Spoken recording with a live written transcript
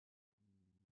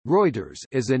Reuters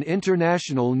is an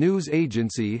international news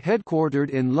agency headquartered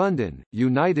in London,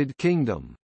 United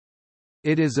Kingdom.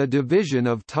 It is a division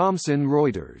of Thomson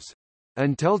Reuters.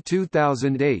 Until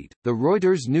 2008, the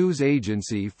Reuters news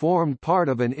agency formed part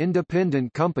of an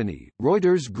independent company,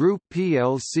 Reuters Group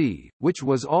plc, which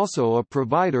was also a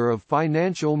provider of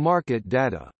financial market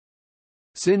data.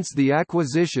 Since the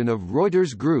acquisition of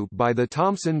Reuters Group by the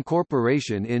Thomson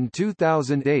Corporation in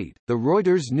 2008, the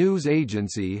Reuters news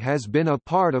agency has been a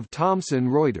part of Thomson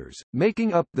Reuters,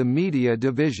 making up the media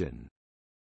division.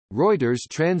 Reuters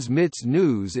transmits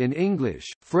news in English,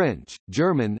 French,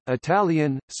 German,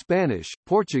 Italian, Spanish,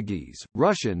 Portuguese,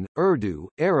 Russian, Urdu,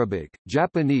 Arabic,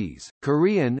 Japanese,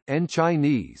 Korean, and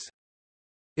Chinese.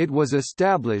 It was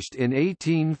established in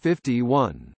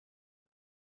 1851.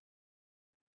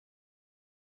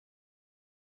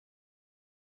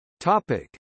 Topic: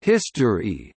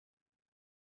 History.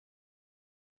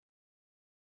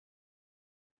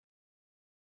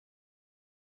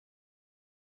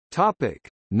 Topic: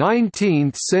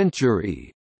 19th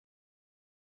century.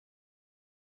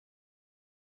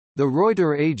 The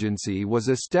Reuters Agency was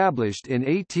established in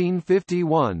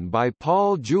 1851 by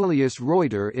Paul Julius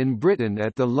Reuter in Britain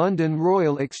at the London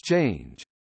Royal Exchange.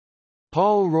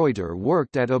 Paul Reuter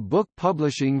worked at a book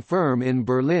publishing firm in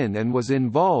Berlin and was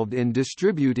involved in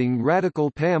distributing radical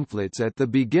pamphlets at the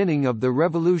beginning of the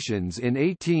revolutions in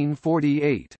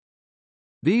 1848.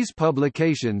 These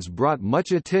publications brought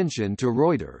much attention to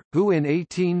Reuter, who in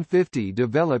 1850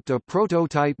 developed a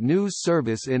prototype news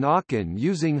service in Aachen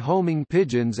using homing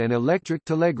pigeons and electric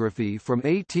telegraphy from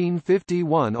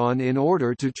 1851 on in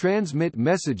order to transmit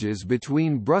messages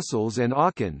between Brussels and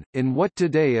Aachen, in what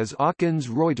today is Aachen's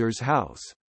Reuters House.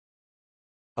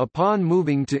 Upon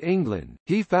moving to England,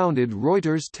 he founded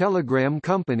Reuters Telegram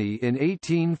Company in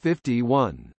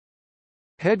 1851.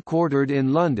 Headquartered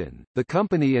in London, the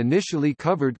company initially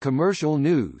covered commercial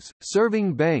news,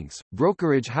 serving banks,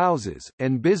 brokerage houses,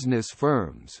 and business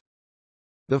firms.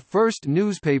 The first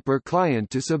newspaper client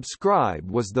to subscribe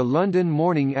was the London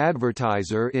Morning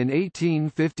Advertiser in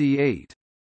 1858.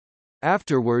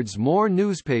 Afterwards more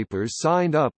newspapers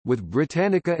signed up, with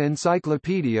Britannica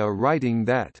Encyclopedia writing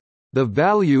that the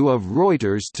value of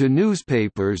Reuters to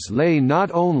newspapers lay not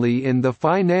only in the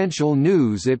financial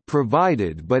news it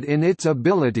provided but in its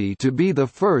ability to be the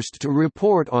first to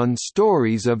report on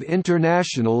stories of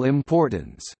international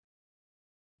importance.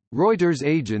 Reuters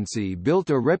Agency built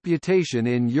a reputation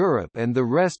in Europe and the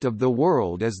rest of the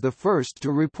world as the first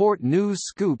to report news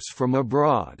scoops from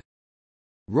abroad.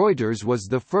 Reuters was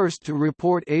the first to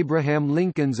report Abraham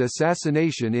Lincoln's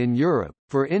assassination in Europe,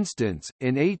 for instance,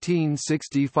 in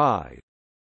 1865.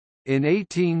 In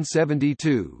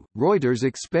 1872, Reuters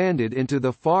expanded into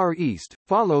the Far East,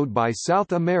 followed by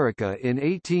South America in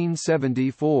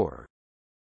 1874.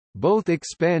 Both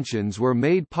expansions were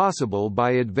made possible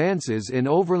by advances in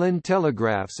overland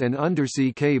telegraphs and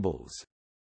undersea cables.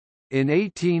 In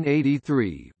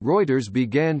 1883, Reuters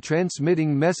began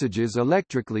transmitting messages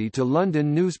electrically to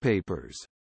London newspapers.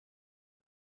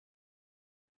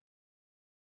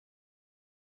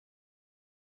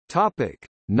 Topic: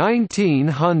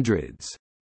 1900s.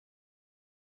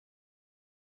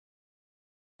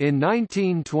 In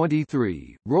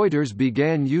 1923, Reuters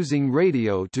began using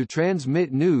radio to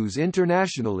transmit news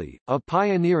internationally, a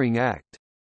pioneering act.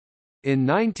 In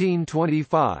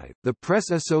 1925, the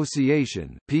Press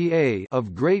Association (PA)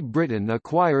 of Great Britain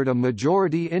acquired a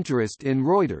majority interest in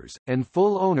Reuters, and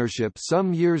full ownership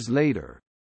some years later.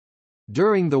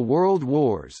 During the World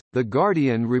Wars, The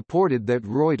Guardian reported that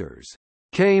Reuters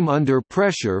came under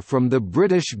pressure from the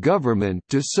British government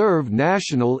to serve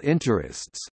national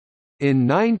interests. In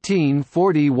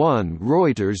 1941,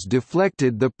 Reuters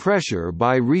deflected the pressure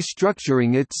by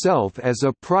restructuring itself as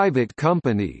a private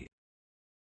company.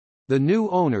 The new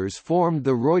owners formed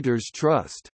the Reuters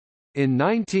Trust. In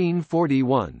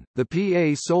 1941, the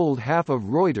PA sold half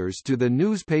of Reuters to the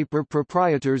Newspaper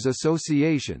Proprietors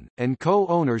Association, and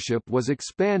co-ownership was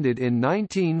expanded in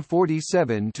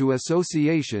 1947 to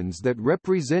associations that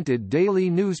represented daily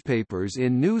newspapers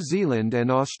in New Zealand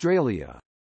and Australia.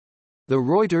 The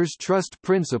Reuters Trust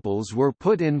principles were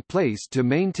put in place to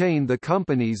maintain the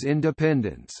company's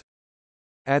independence.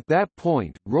 At that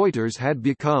point, Reuters had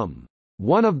become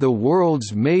one of the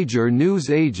world's major news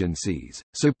agencies,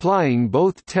 supplying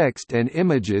both text and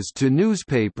images to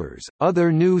newspapers,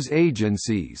 other news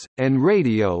agencies, and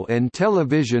radio and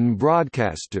television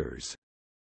broadcasters.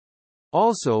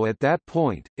 Also at that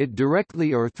point, it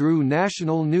directly or through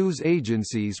national news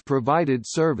agencies provided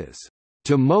service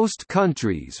to most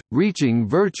countries, reaching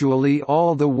virtually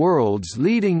all the world's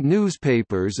leading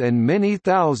newspapers and many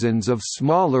thousands of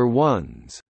smaller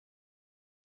ones.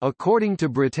 According to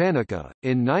Britannica,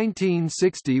 in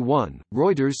 1961,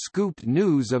 Reuters scooped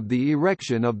news of the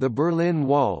erection of the Berlin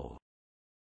Wall.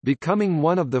 Becoming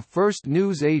one of the first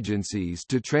news agencies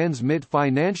to transmit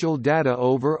financial data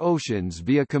over oceans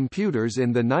via computers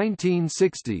in the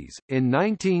 1960s, in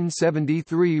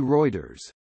 1973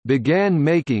 Reuters began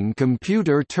making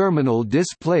computer terminal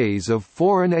displays of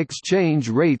foreign exchange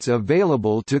rates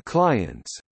available to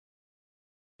clients.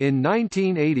 In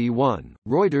 1981,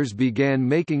 Reuters began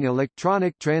making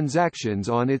electronic transactions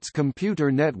on its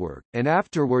computer network, and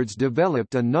afterwards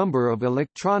developed a number of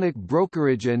electronic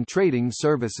brokerage and trading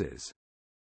services.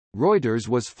 Reuters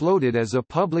was floated as a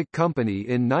public company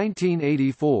in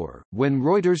 1984, when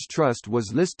Reuters Trust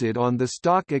was listed on the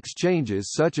stock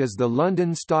exchanges such as the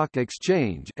London Stock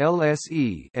Exchange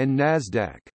 (LSE) and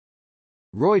Nasdaq.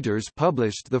 Reuters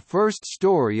published the first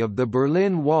story of the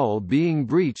Berlin Wall being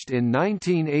breached in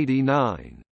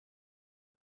 1989.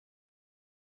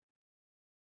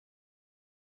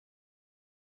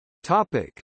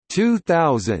 Topic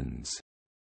 2000s.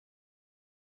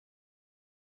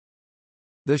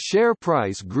 The share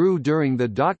price grew during the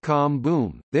dot-com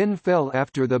boom, then fell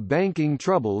after the banking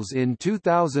troubles in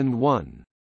 2001.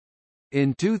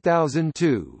 In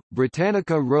 2002,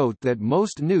 Britannica wrote that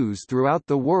most news throughout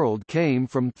the world came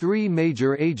from three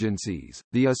major agencies,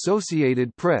 the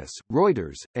Associated Press,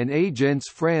 Reuters, and Agence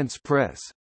France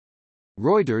Presse.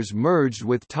 Reuters merged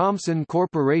with Thomson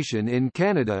Corporation in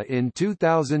Canada in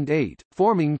 2008,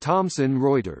 forming Thomson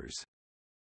Reuters.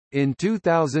 In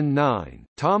 2009,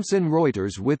 Thomson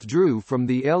Reuters withdrew from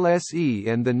the LSE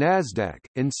and the Nasdaq,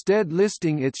 instead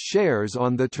listing its shares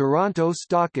on the Toronto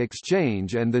Stock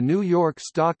Exchange and the New York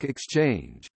Stock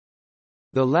Exchange.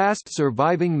 The last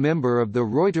surviving member of the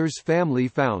Reuters family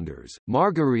founders,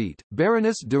 Marguerite,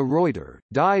 Baroness de Ruyter,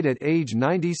 died at age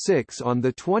 96 on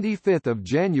 25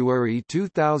 January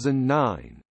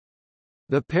 2009.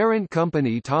 The parent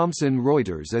company Thomson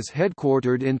Reuters is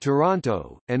headquartered in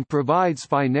Toronto, and provides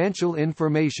financial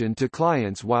information to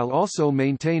clients while also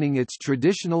maintaining its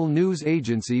traditional news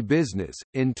agency business.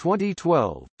 In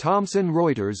 2012, Thomson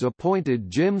Reuters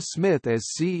appointed Jim Smith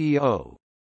as CEO.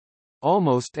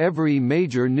 Almost every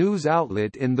major news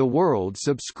outlet in the world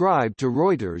subscribed to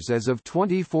Reuters as of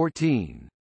 2014.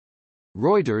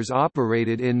 Reuters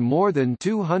operated in more than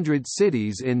 200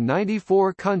 cities in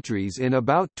 94 countries in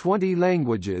about 20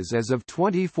 languages as of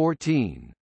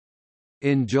 2014.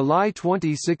 In July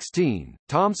 2016,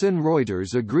 Thomson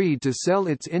Reuters agreed to sell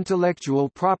its intellectual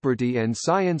property and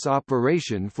science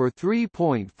operation for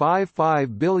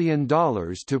 $3.55 billion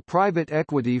to private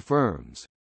equity firms.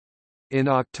 In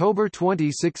October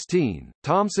 2016,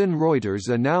 Thomson Reuters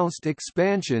announced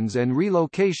expansions and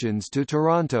relocations to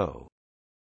Toronto.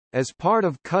 As part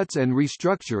of cuts and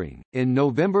restructuring, in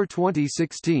November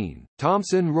 2016,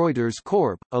 Thomson Reuters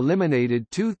Corp. Eliminated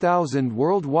 2,000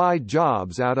 worldwide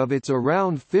jobs out of its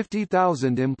around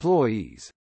 50,000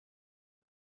 employees.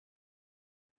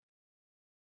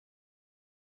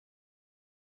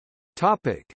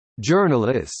 Topic: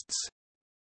 Journalists.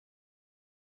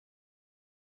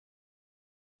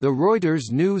 The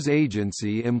Reuters news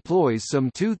agency employs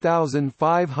some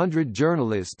 2,500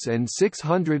 journalists and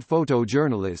 600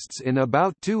 photojournalists in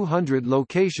about 200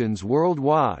 locations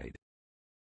worldwide.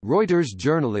 Reuters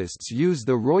journalists use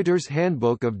the Reuters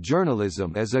Handbook of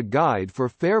Journalism as a guide for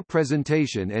fair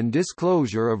presentation and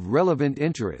disclosure of relevant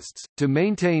interests, to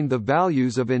maintain the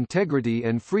values of integrity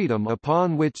and freedom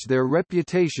upon which their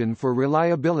reputation for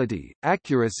reliability,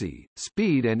 accuracy,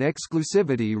 speed and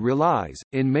exclusivity relies.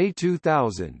 In May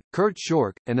 2000, Kurt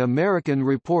Schork, an American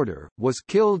reporter, was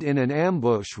killed in an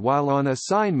ambush while on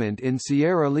assignment in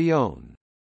Sierra Leone.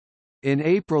 In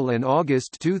April and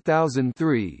August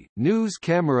 2003, news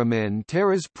cameramen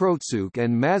Taras Protsuk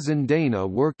and Mazen Dana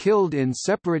were killed in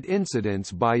separate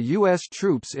incidents by U.S.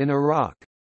 troops in Iraq.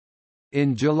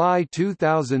 In July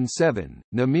 2007,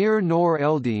 Namir Noor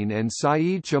Eldin and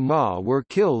Saeed Chama were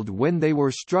killed when they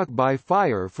were struck by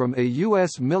fire from a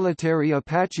U.S. military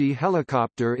Apache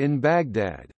helicopter in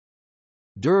Baghdad.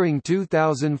 During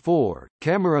 2004,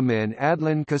 cameramen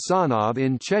Adlan Kasanov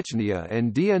in Chechnya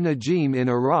and Dia Najim in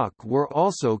Iraq were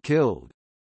also killed.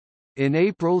 In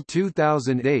April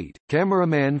 2008,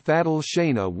 cameraman Fadil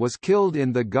Shana was killed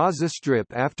in the Gaza Strip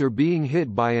after being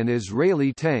hit by an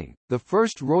Israeli tank. The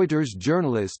first Reuters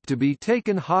journalist to be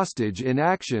taken hostage in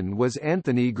action was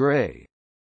Anthony Gray.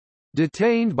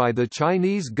 Detained by the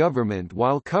Chinese government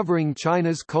while covering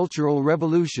China's Cultural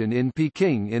Revolution in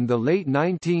Peking in the late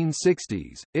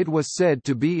 1960s, it was said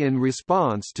to be in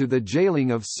response to the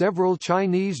jailing of several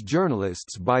Chinese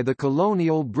journalists by the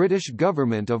colonial British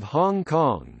government of Hong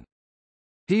Kong.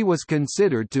 He was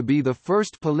considered to be the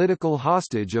first political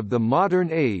hostage of the modern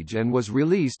age and was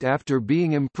released after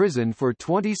being imprisoned for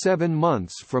 27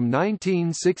 months from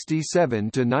 1967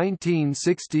 to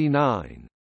 1969.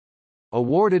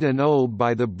 Awarded an OBE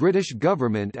by the British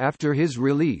government after his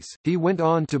release, he went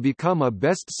on to become a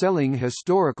best-selling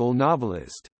historical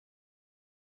novelist.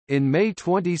 In May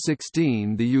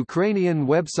 2016, the Ukrainian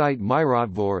website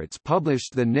Myratvorets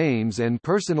published the names and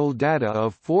personal data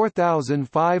of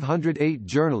 4,508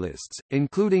 journalists,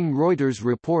 including Reuters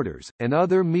reporters, and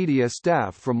other media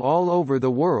staff from all over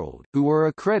the world, who were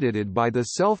accredited by the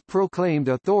self-proclaimed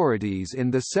authorities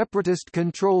in the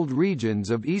separatist-controlled regions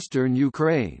of eastern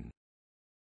Ukraine.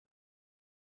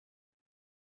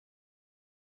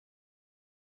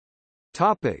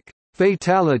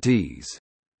 Fatalities.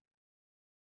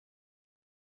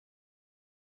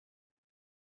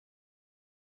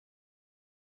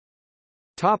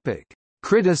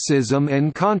 Criticism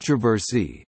and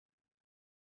controversy.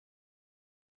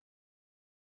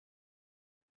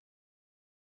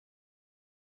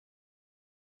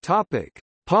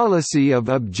 Policy of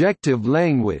objective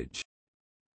language.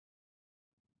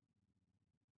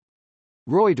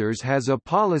 Reuters has a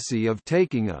policy of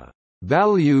taking a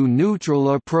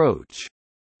value-neutral approach,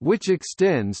 which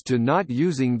extends to not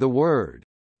using the word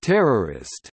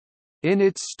terrorist in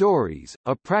its stories,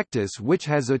 a practice which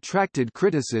has attracted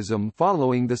criticism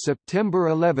following the September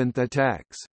 11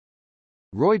 attacks.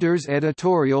 Reuters'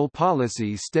 editorial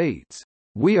policy states,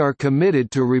 "We are committed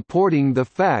to reporting the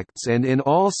facts and in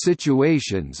all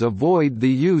situations avoid the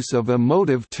use of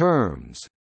emotive terms.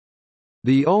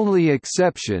 The only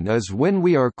exception is when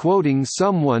we are quoting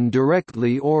someone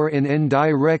directly or in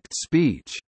indirect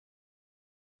speech."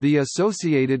 The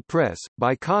Associated Press,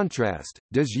 by contrast,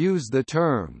 does use the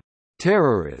term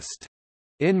terrorist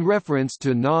in reference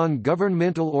to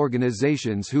non-governmental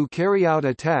organizations who carry out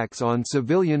attacks on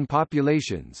civilian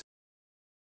populations.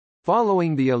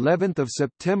 Following the 11th of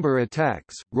September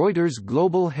attacks, Reuters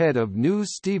global head of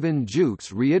news Stephen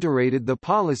Jukes reiterated the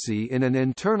policy in an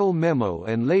internal memo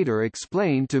and later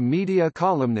explained to media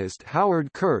columnist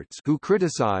Howard Kurtz, who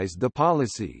criticized the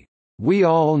policy, "We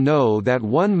all know that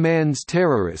one man's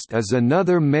terrorist is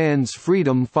another man's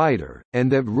freedom fighter,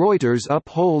 and that Reuters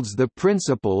upholds the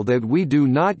principle that we do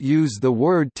not use the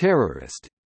word terrorist.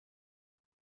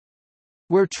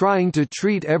 We're trying to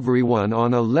treat everyone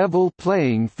on a level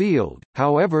playing field,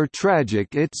 however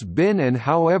tragic it's been and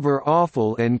however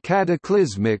awful and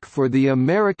cataclysmic for the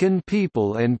American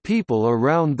people and people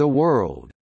around the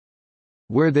world.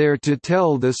 We're there to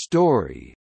tell the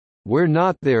story. We're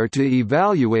not there to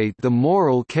evaluate the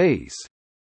moral case."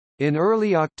 In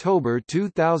early October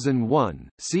 2001,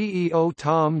 CEO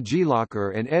Tom Gielacher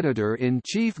and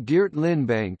editor-in-chief Geert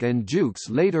Lindbank and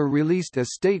Jukes later released a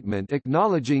statement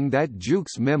acknowledging that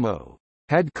Jukes' memo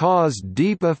had caused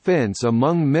deep offense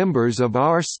among members of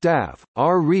our staff,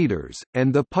 our readers,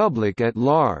 and the public at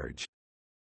large,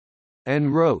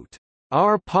 and wrote,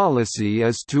 "Our policy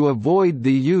is to avoid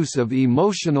the use of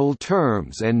emotional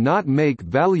terms and not make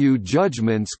value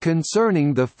judgments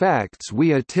concerning the facts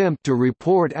we attempt to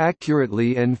report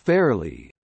accurately and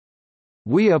fairly.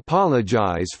 We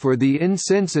apologize for the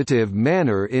insensitive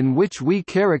manner in which we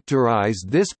characterize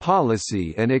this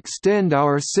policy and extend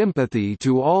our sympathy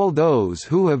to all those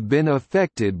who have been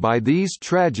affected by these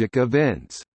tragic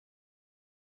events."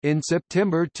 In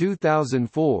September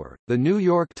 2004, The New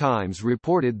York Times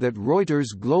reported that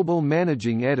Reuters' global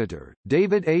managing editor,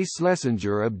 David A.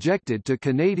 Schlesinger, objected to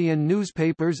Canadian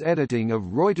newspapers' editing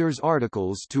of Reuters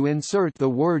articles to insert the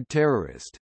word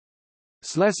terrorist.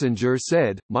 Schlesinger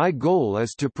said, "My goal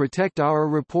is to protect our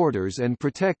reporters and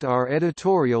protect our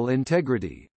editorial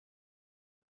integrity."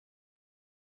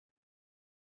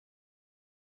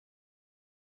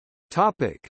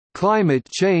 Climate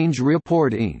change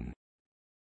reporting.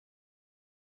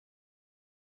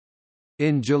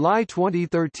 In July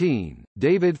 2013,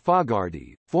 David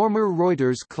Fogarty, former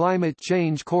Reuters climate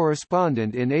change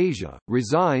correspondent in Asia,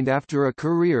 resigned after a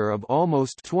career of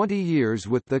almost 20 years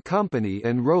with the company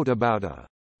and wrote about a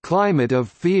climate of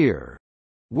fear,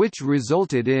 which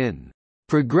resulted in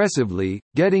progressively,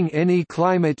 getting any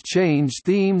climate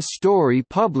change-themed story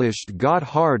published got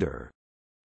harder.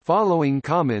 Following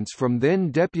comments from then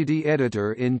Deputy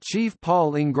Editor-in-Chief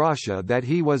Paul Ingrassia that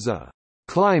he was a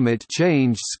climate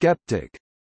change skeptic.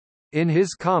 In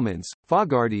his comments,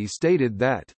 Fogarty stated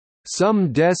that,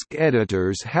 "Some desk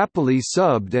editors happily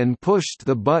subbed and pushed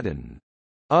the button.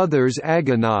 Others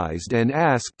agonized and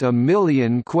asked a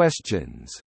million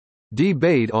questions.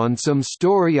 Debate on some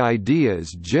story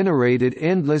ideas generated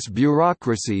endless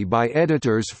bureaucracy by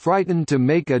editors frightened to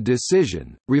make a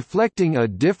decision, reflecting a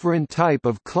different type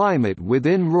of climate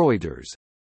within Reuters,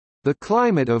 the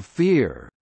climate of fear.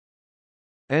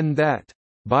 And that,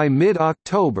 by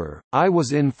mid-October, I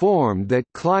was informed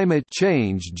that climate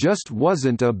change just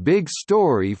wasn't a big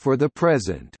story for the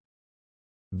present.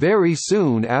 Very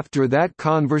soon after that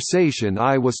conversation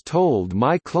I was told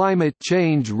my climate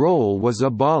change role was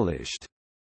abolished.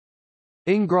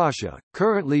 Ingrassia,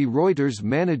 currently Reuters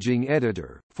managing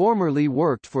editor, formerly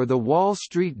worked for The Wall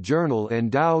Street Journal and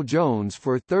Dow Jones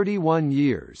for 31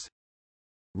 years.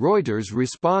 Reuters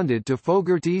responded to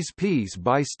Fogarty's piece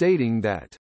by stating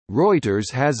that Reuters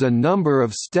has a number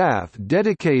of staff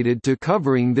dedicated to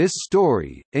covering this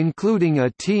story, including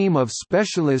a team of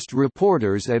specialist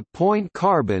reporters at Point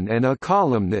Carbon and a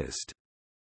columnist.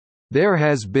 There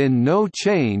has been no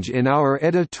change in our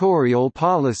editorial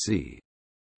policy.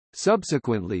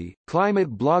 Subsequently,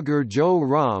 climate blogger Joe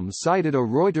Romm cited a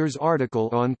Reuters article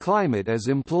on climate as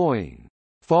employing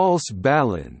false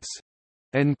balance,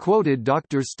 and quoted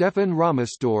Dr. Stefan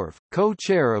Ramestorff,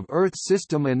 co-chair of Earth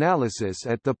System Analysis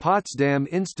at the Potsdam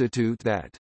Institute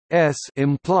that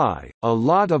imply a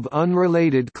lot of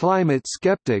unrelated climate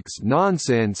skeptics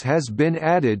nonsense has been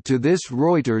added to this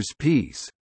Reuters piece.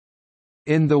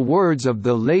 In the words of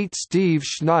the late Steve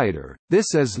Schneider,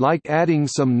 this is like adding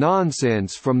some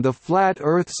nonsense from the Flat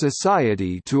Earth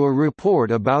Society to a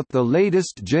report about the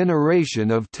latest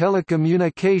generation of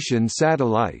telecommunication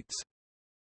satellites.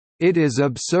 It is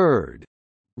absurd.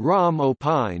 Romm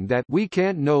opined that we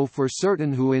can't know for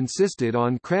certain who insisted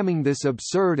on cramming this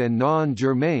absurd and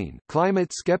non-germane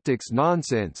climate skeptics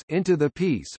nonsense into the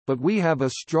piece, but we have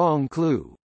a strong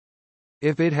clue.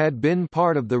 If it had been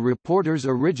part of the reporter's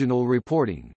original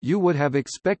reporting, you would have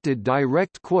expected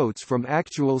direct quotes from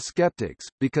actual skeptics,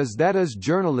 because that is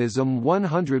journalism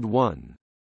 101.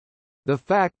 The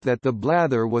fact that the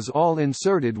blather was all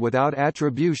inserted without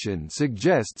attribution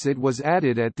suggests it was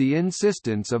added at the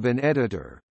insistence of an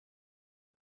editor.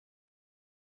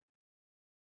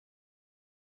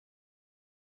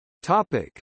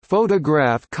 Topic: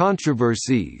 Photograph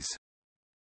controversies.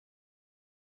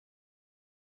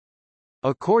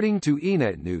 According to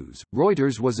Enet News,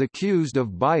 Reuters was accused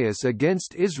of bias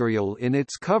against Israel in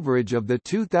its coverage of the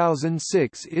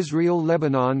 2006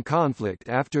 Israel-Lebanon conflict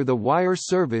after the wire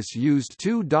service used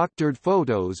two doctored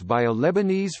photos by a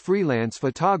Lebanese freelance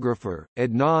photographer,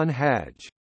 Adnan Haj.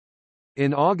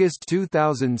 In August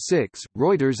 2006,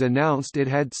 Reuters announced it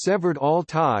had severed all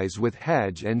ties with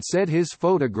Haj and said his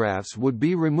photographs would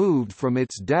be removed from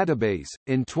its database.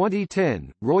 In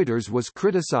 2010, Reuters was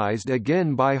criticized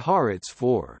again by Haaretz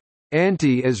for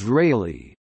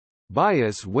anti-Israeli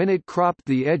bias when it cropped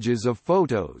the edges of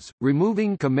photos,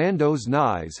 removing commandos'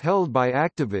 knives held by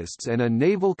activists and a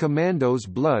naval commando's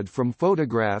blood from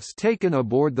photographs taken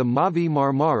aboard the Mavi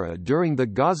Marmara during the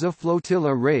Gaza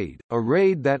flotilla raid, a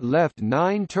raid that left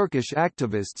 9 Turkish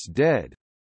activists dead.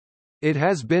 It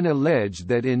has been alleged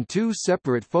that in 2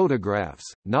 separate photographs,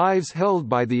 knives held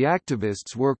by the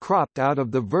activists were cropped out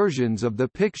of the versions of the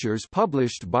pictures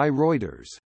published by Reuters.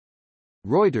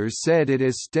 Reuters said it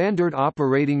is standard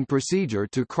operating procedure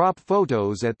to crop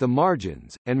photos at the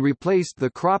margins, and replaced the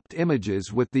cropped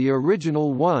images with the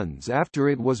original ones after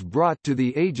it was brought to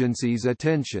the agency's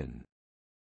attention.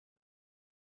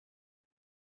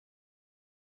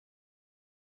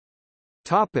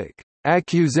 Topic: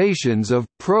 Accusations of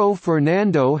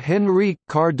pro-Fernando Henrique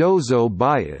Cardoso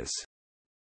bias.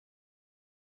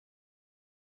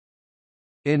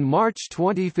 In March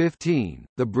 2015,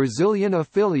 the Brazilian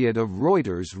affiliate of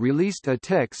Reuters released a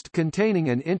text containing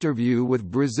an interview with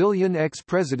Brazilian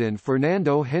ex-president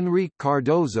Fernando Henrique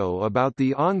Cardoso about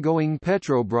the ongoing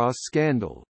Petrobras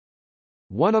scandal.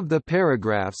 One of the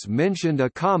paragraphs mentioned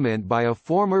a comment by a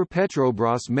former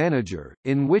Petrobras manager,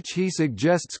 in which he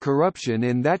suggests corruption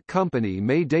in that company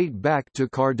may date back to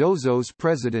Cardoso's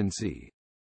presidency.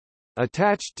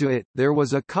 Attached to it, there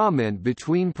was a comment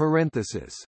between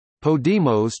parentheses,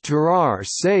 Podemos tirar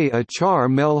se achar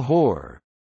melhor.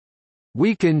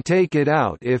 We can take it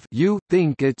out if you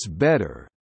think it's better,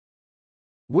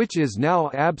 which is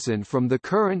now absent from the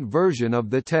current version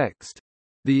of the text.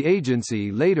 The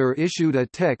agency later issued a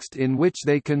text in which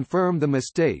they confirmed the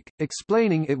mistake,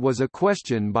 explaining it was a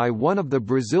question by one of the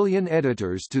Brazilian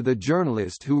editors to the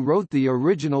journalist who wrote the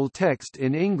original text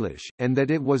in English, and that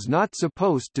it was not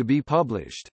supposed to be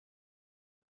published.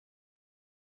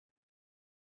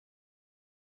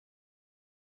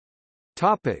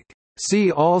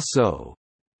 See also: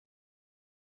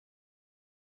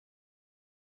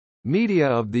 Media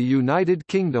of the United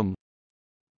Kingdom,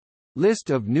 List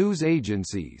of news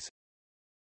agencies.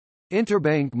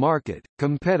 Interbank Market,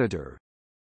 competitor.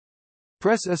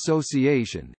 Press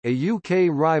Association, a UK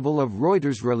rival of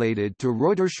Reuters related to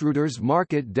Reuters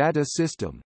market data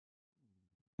system.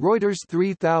 Reuters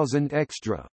 3000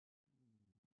 Extra.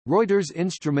 Reuters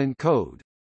Instrument Code.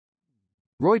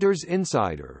 Reuters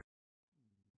Insider.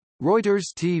 Reuters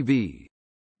TV.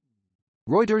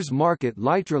 Reuters Market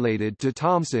Light related to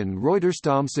Thomson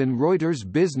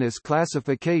Reuters Business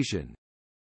Classification.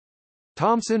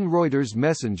 Thomson Reuters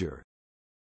Messenger.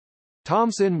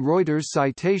 Thomson Reuters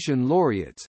Citation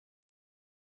Laureates.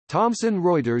 Thomson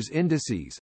Reuters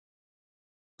Indices.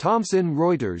 Thomson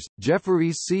Reuters,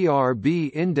 Jefferies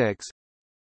CRB Index.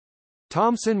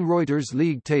 Thomson Reuters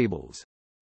League Tables.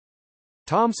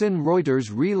 Thomson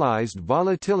Reuters Realized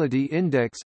Volatility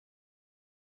Index.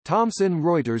 Thomson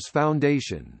Reuters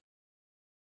Foundation